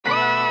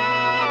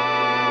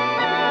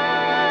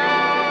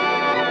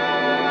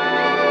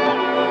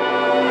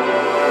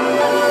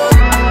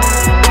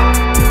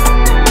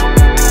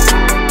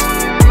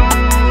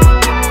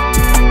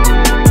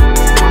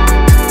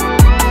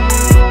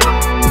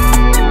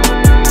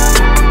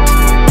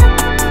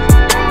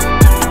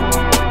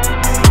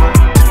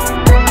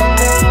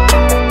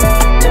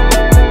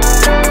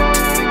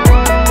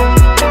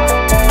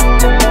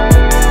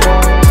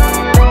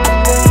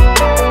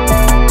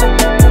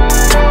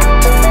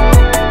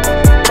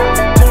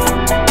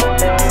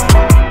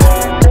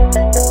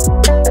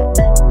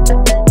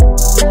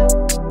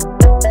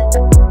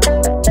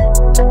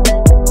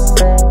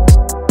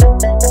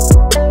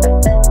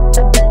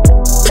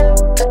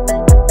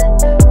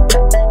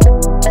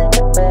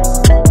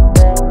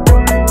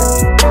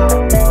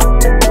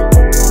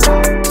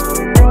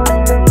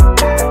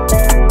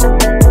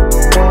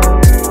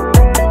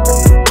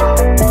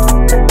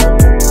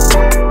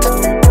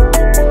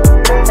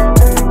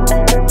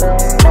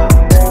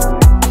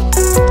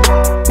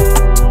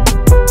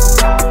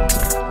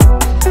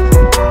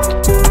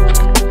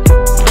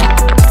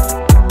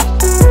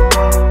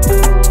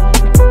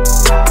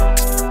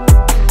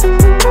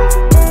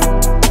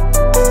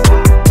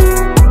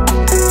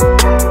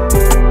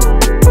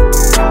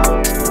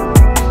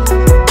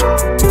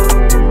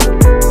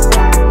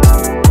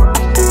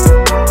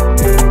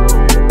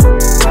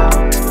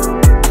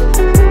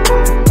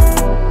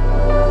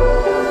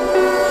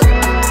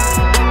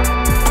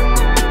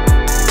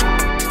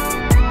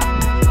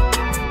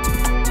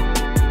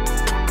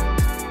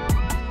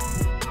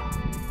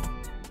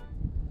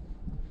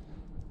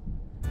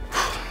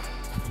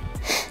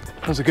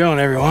How's it going,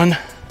 everyone?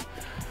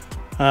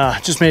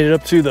 Just made it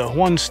up to the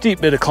one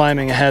steep bit of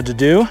climbing I had to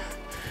do,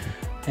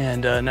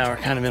 and now we're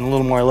kind of in a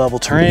little more level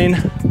terrain,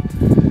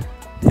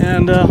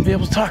 and be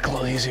able to talk a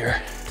little easier.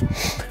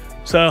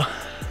 So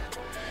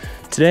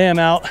today I'm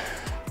out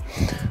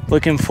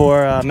looking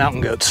for mountain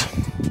goats,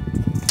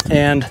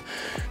 and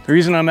the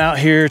reason I'm out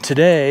here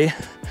today,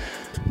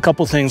 a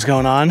couple things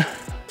going on.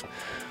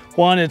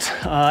 One, it's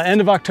end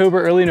of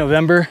October, early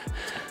November,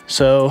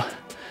 so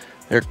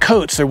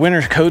their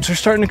winter coats are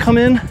starting to come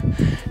in,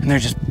 and they're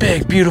just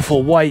big,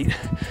 beautiful, white,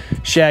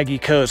 shaggy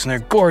coats, and they're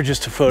gorgeous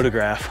to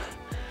photograph.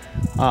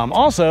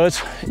 Also,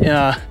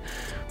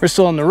 we're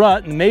still in the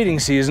rut in mating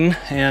season,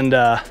 and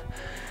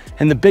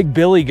the big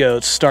billy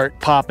goats start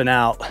popping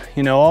out.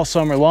 You know, all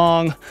summer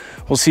long,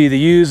 we'll see the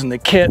ewes and the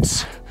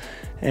kits,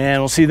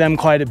 and we'll see them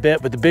quite a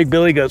bit, but the big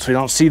billy goats, we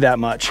don't see that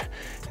much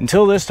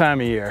until this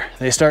time of year.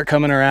 They start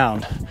coming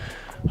around.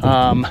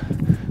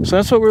 So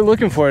that's what we're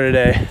looking for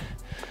today.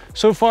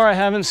 So far, I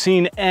haven't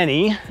seen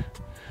any,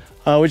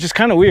 which is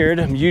kind of weird.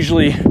 I'm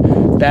usually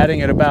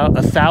batting at about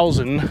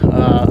 1,000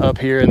 up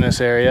here in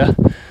this area,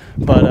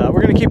 but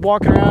we're gonna keep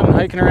walking around and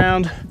hiking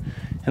around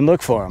and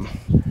look for them.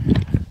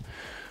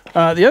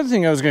 The other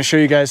thing I was gonna show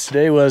you guys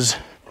today was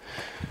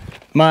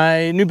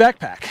my new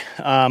backpack.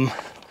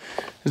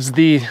 This is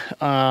the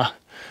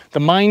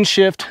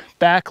Mindshift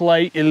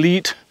Backlight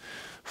Elite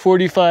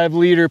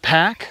 45-liter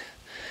pack.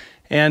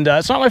 And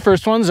it's not my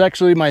first one, it's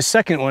actually my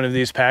second one of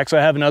these packs. I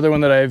have another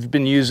one that I've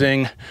been used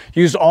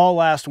all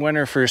last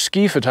winter for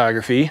ski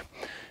photography,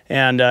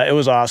 and it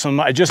was awesome.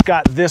 I just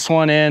got this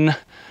one in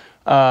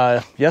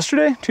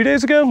yesterday, 2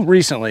 days ago,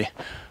 recently.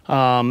 So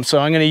I'm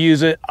gonna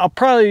use it. I'll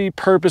probably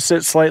purpose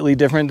it slightly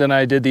different than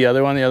I did the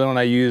other one. The other one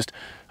I used,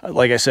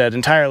 like I said,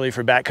 entirely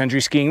for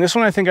backcountry skiing. This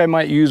one I think I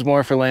might use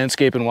more for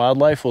landscape and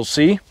wildlife, we'll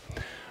see.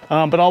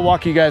 But I'll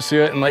walk you guys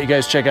through it and let you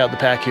guys check out the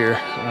pack here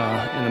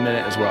in a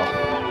minute as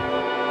well.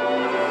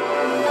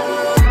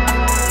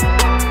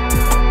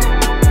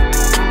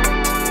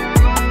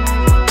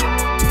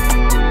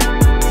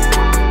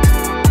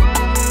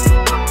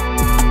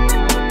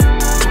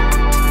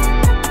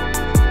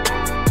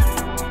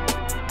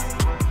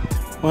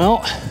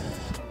 Well,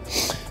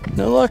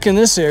 no luck in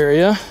this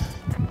area,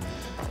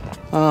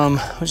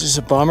 which is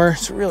a bummer.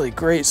 It's a really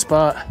great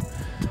spot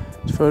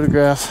to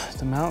photograph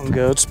the mountain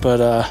goats, but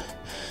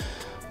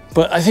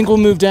I think we'll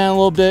move down a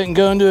little bit and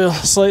go into a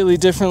slightly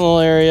different little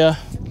area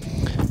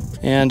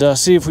and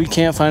see if we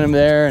can't find them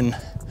there. And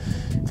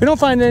if we don't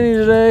find any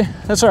today,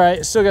 that's all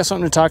right. Still got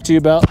something to talk to you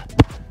about.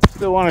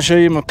 Still want to show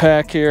you my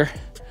pack here,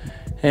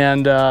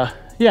 and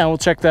yeah, we'll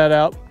check that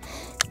out.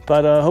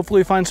 But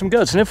hopefully find some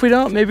goats. And if we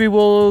don't, maybe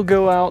we'll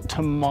go out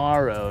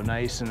tomorrow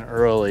nice and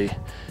early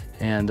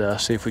and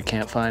see if we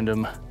can't find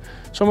them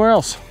somewhere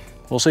else.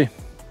 We'll see.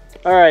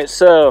 All right,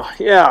 so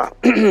yeah,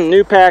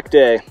 new pack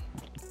day.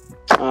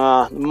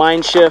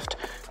 Mindshift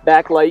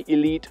Backlight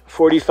Elite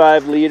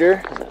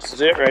 45-liter. This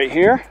is it right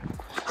here.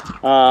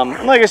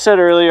 Like I said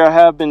earlier, I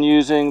have been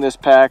using this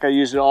pack. I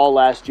used it all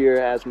last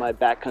year as my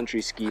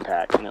backcountry ski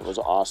pack, and it was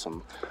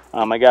awesome.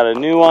 I got a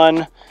new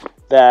one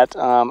that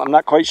I'm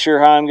not quite sure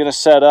how I'm going to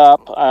set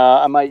up.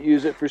 I might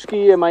use it for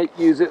ski, I might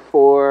use it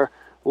for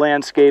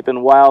landscape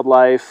and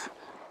wildlife.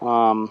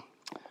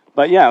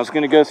 But yeah, I was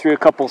going to go through a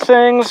couple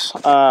things.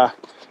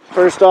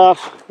 First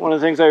off, one of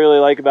the things I really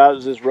like about it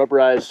is this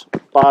rubberized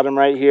bottom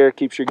right here.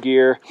 Keeps your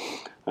gear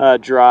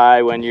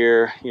dry when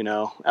you're, you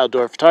know,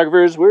 outdoor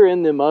photographers. We're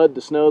in the mud, the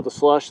snow, the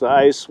slush, the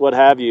ice, what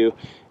have you,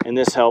 and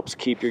this helps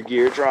keep your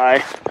gear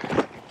dry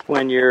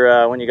when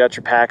you got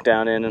your pack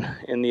down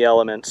in the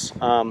elements.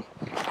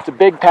 It's a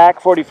big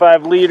pack,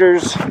 45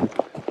 liters,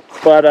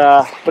 but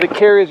it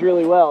carries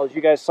really well. As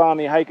you guys saw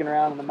me hiking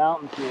around in the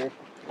mountains here,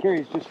 it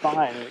carries just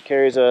fine. It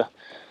carries a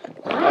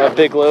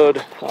big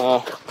load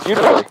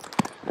beautifully.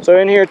 So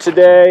in here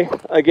today,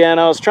 again,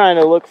 I was trying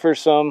to look for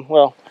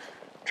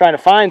trying to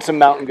find some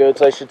mountain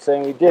goats, I should say,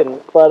 and we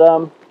didn't. But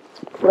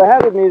what I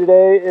have with me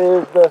today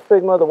is the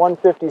Sigma, the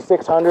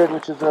 150-600,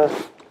 which is a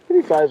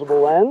pretty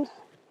sizable lens.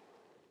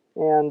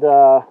 And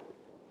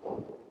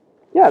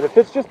yeah, it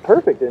fits just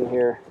perfect in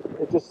here.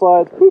 It just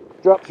slides,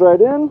 whoop, drops right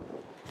in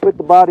with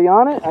the body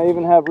on it. I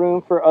even have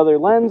room for other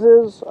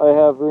lenses. I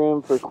have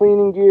room for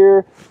cleaning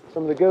gear,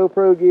 some of the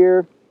GoPro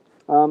gear,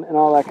 and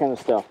all that kind of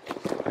stuff.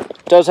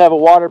 It does have a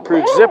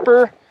waterproof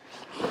zipper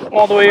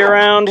all the way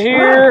around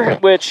here,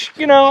 which,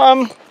 you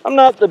know, I'm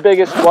not the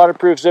biggest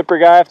waterproof zipper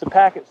guy. If the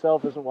pack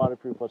itself isn't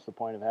waterproof, what's the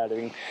point of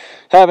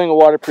having a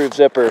waterproof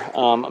zipper?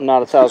 I'm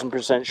not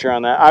 1,000% sure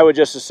on that. I would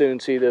just as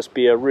soon see this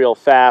be a real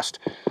fast,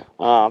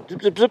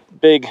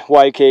 big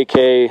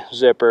YKK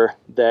zipper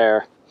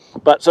there.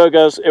 But so it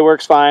goes. It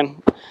works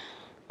fine.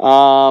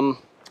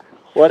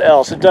 What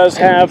else? It does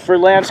have, for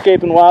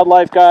landscape and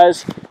wildlife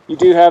guys, you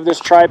do have this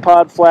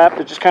tripod flap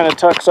that just kind of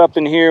tucks up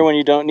in here when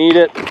you don't need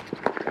it.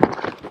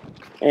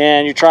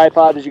 And your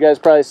tripod, as you guys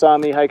probably saw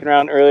me hiking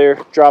around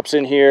earlier, drops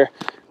in here,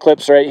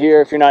 clips right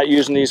here. If you're not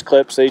using these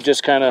clips, they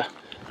just kind of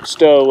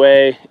stow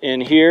away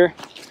in here.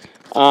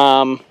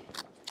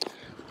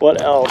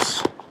 What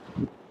else?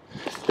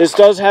 This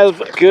does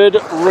have good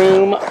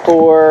room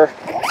for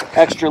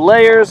extra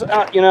layers.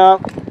 You know,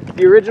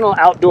 the original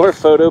outdoor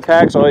photo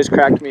packs always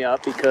cracked me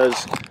up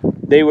because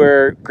they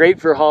were great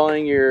for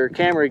hauling your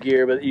camera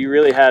gear, but you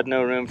really had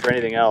no room for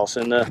anything else.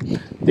 And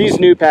these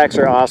new packs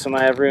are awesome.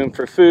 I have room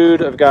for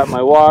food. I've got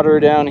my water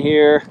down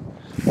here.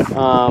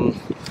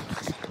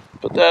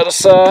 Put that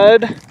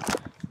aside.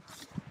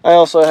 I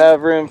also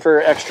have room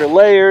for extra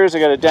layers. I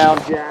got a down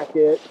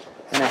jacket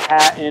and a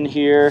hat in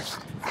here.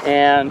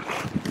 And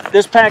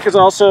this pack is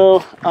also,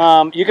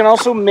 you can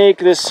also make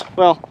this,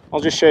 well, I'll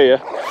just show you.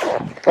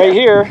 Right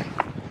here,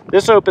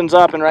 this opens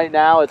up, and right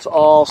now it's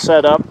all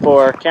set up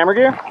for camera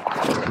gear.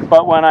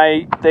 But when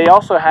they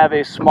also have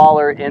a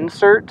smaller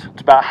insert.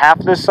 It's about half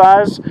this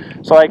size,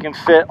 so I can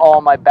fit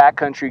all my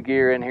backcountry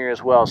gear in here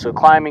as well. So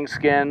climbing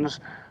skins,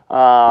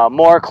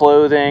 more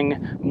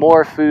clothing,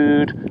 more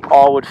food,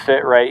 all would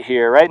fit right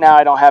here. Right now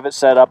I don't have it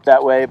set up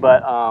that way,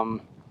 but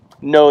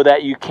know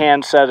that you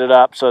can set it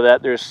up so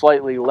that there's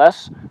slightly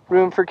less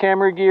room for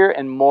camera gear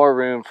and more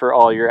room for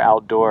all your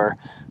outdoor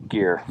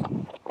gear.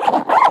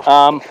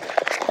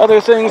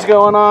 Other things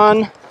going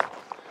on,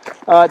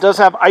 it does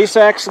have ice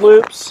axe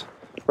loops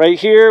right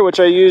here, which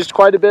I used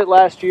quite a bit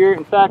last year.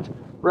 In fact,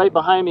 right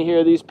behind me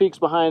here, these peaks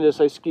behind us,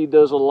 I skied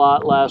those a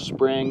lot last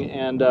spring,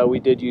 and we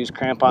did use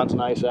crampons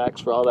and ice axe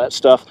for all that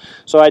stuff.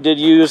 So I did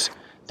use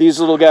these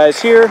little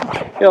guys here.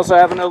 They also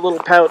have a little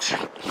pouch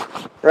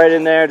right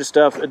in there to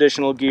stuff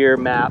additional gear,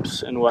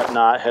 maps and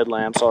whatnot,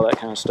 headlamps, all that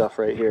kind of stuff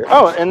right here.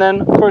 Oh, and then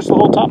of course the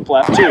whole top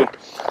flap too,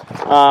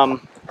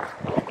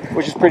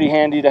 which is pretty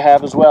handy to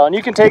have as well. And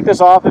you can take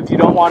this off if you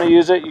don't want to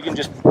use it. You can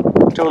just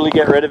totally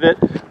get rid of it.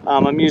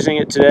 I'm using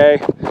it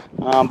today,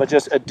 but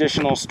just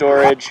additional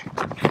storage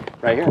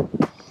right here.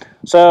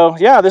 So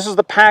yeah, this is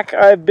the pack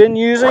I've been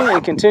using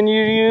and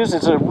continue to use.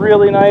 It's a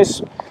really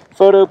nice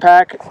photo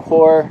pack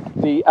for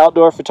the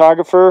outdoor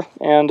photographer,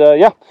 and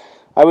yeah,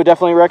 I would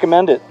definitely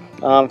recommend it.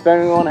 If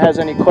anyone has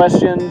any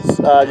questions,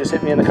 just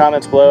hit me in the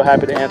comments below.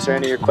 Happy to answer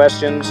any of your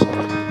questions.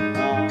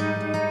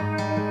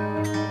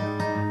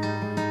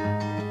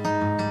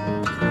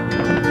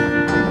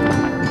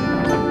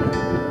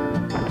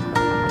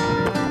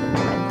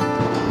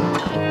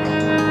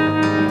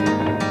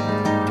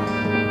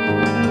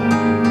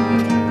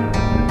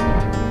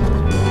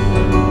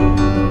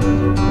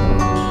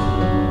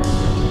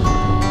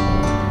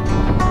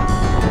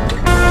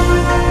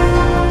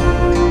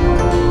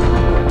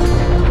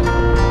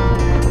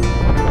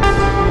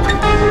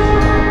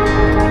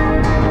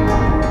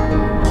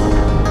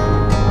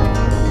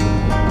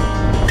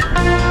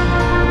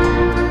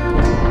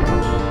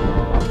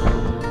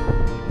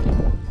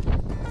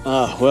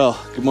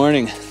 Well, good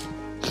morning.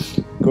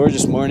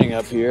 Gorgeous morning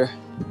up here,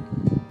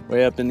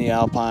 way up in the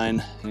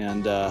Alpine,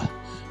 and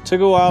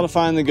took a while to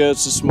find the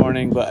goats this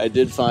morning, but I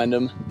did find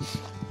them.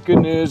 Good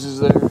news is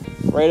they're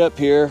right up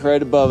here,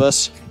 right above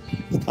us.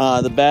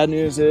 The bad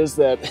news is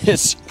that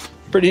it's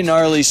pretty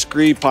gnarly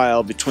scree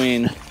pile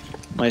between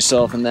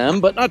myself and them,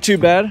 but not too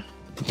bad.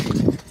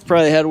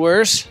 Probably had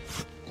worse.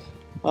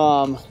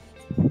 You're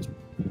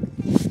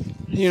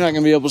not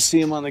gonna be able to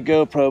see them on the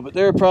GoPro, but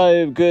they're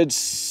probably a good,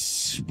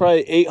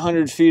 probably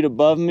 800 feet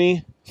above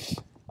me.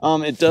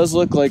 It does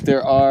look like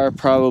there are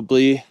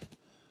probably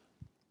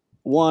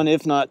one,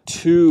 if not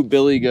two,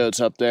 billy goats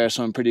up there,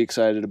 so I'm pretty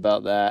excited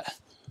about that.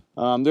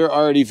 They're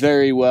already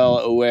very well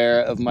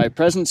aware of my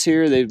presence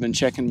here. They've been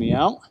checking me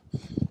out.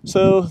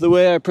 So the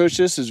way I approach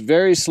this is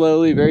very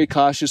slowly, very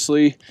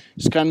cautiously,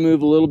 just kind of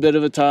move a little bit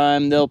at a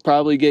time. They'll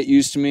probably get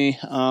used to me.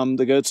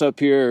 The goats up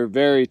here are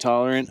very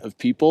tolerant of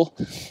people.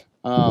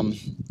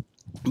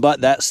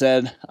 But that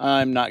said,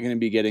 I'm not going to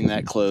be getting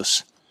that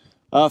close.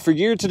 For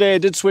gear today, I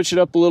did switch it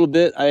up a little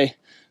bit. I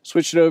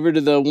switched it over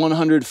to the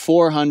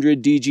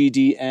 100-400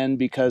 DGDN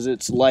because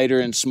it's lighter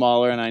and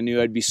smaller, and I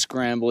knew I'd be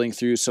scrambling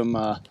through some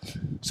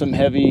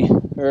heavy,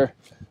 or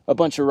a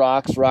bunch of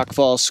rocks,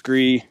 rockfall,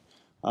 scree,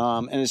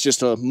 and it's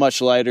just a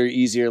much lighter,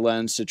 easier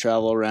lens to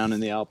travel around in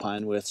the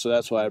Alpine with, so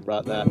that's why I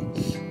brought that.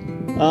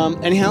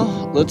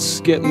 Anyhow,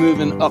 let's get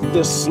moving up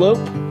this slope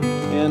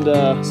and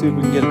see if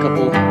we can get a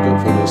couple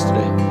goat photos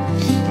today.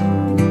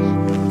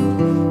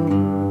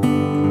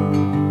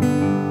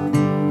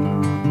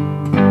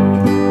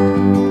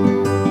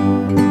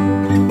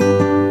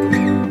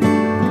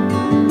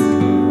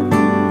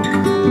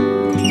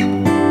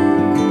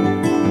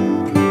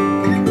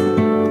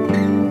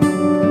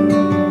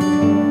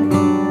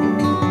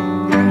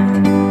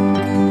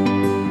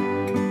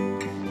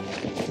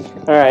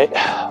 Alright,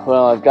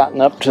 well, I've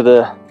gotten up to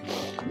the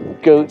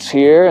goats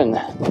here, and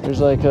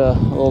there's like a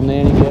little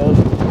nanny goat,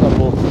 a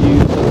couple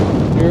views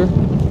over here.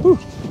 Whew,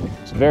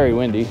 it's very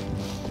windy.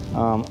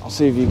 I'll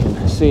see if you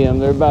can see them.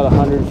 They're about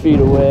 100 feet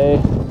away,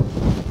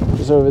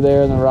 just over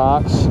there in the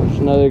rocks. There's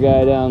another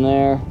guy down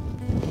there,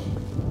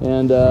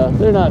 and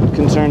they're not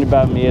concerned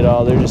about me at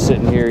all. They're just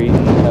sitting here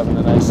eating, having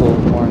a nice little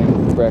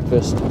morning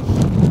breakfast.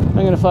 I'm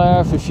going to fire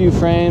off a few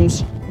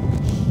frames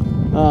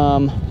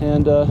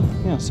and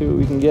yeah, see what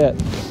we can get.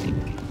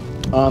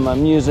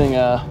 I'm using,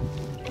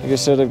 like I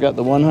said, I've got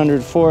the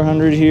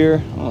 100-400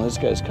 here. Oh, this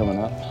guy's coming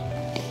up.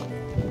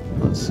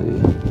 let's see.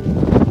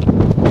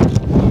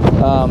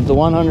 The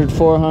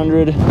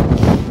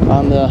 100-400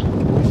 on the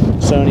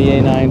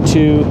Sony A9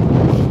 II.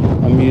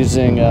 I'm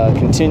using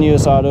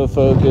continuous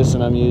autofocus,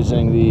 and I'm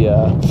using the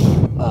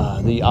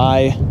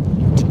eye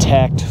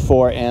detect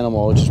for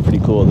animal, which is pretty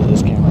cool that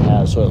this camera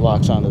has. So it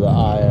locks onto the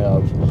eye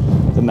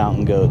of the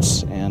mountain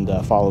goats and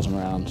follows them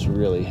around. It's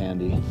really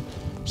handy.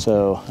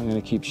 So I'm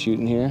gonna keep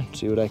shooting here,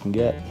 see what I can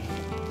get.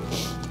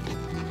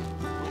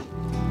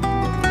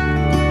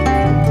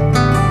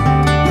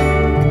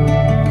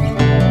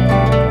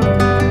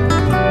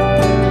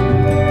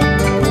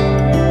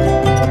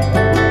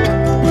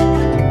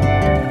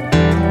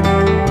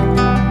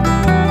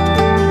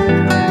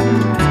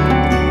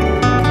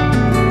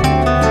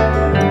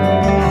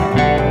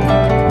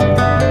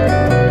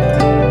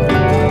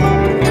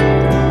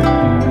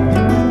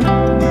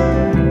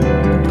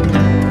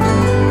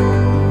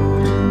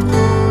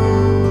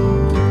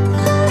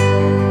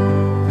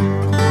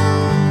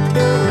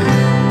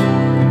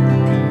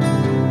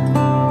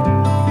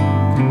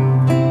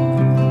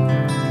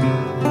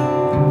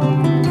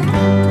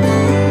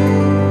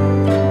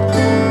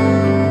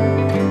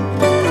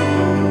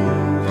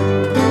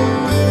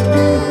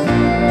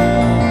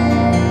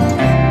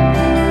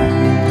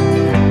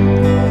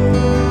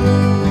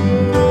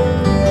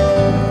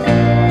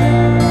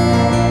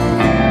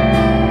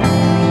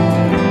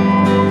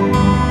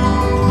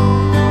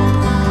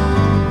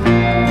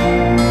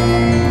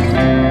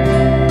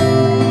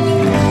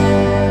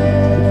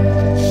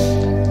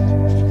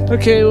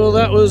 Okay, well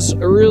that was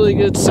a really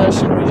good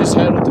session we just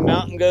had with the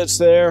mountain goats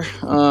there.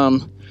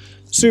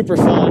 Super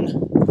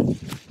fun.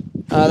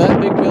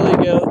 That big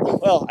billy goat,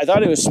 well, I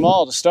thought he was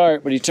small to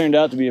start, but he turned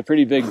out to be a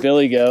pretty big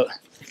billy goat.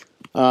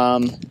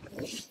 And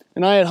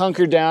I had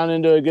hunkered down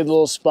into a good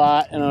little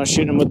spot, and I was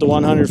shooting him with the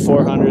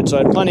 100-400, so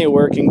I had plenty of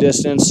working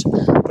distance.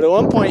 But at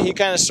one point he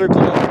kind of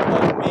circled up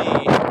above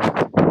me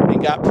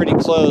and got pretty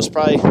close,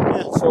 probably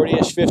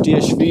 40-ish,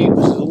 50-ish feet,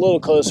 which is a little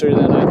closer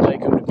than I'd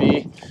like him to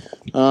be.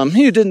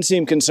 He didn't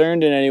seem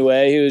concerned in any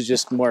way. He was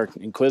just more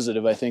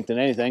inquisitive, I think, than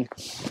anything.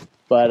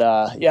 But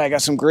yeah, I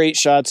got some great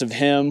shots of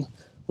him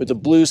with the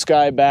blue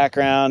sky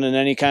background, and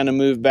then he kind of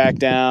moved back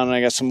down, and I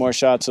got some more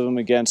shots of him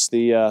against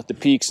the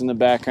peaks in the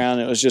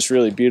background. It was just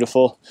really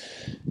beautiful.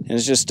 And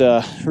it's just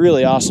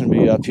really awesome to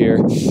be up here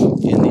in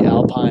the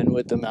Alpine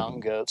with the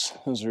mountain goats.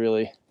 It was a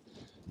really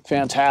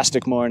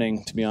fantastic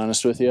morning, to be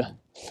honest with you.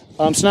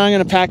 So now I'm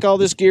going to pack all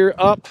this gear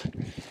up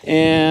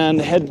and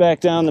head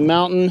back down the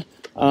mountain.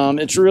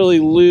 It's really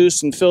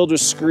loose and filled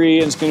with scree,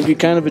 and it's going to be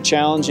kind of a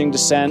challenging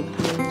descent.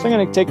 So I'm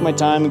going to take my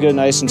time and go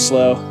nice and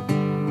slow.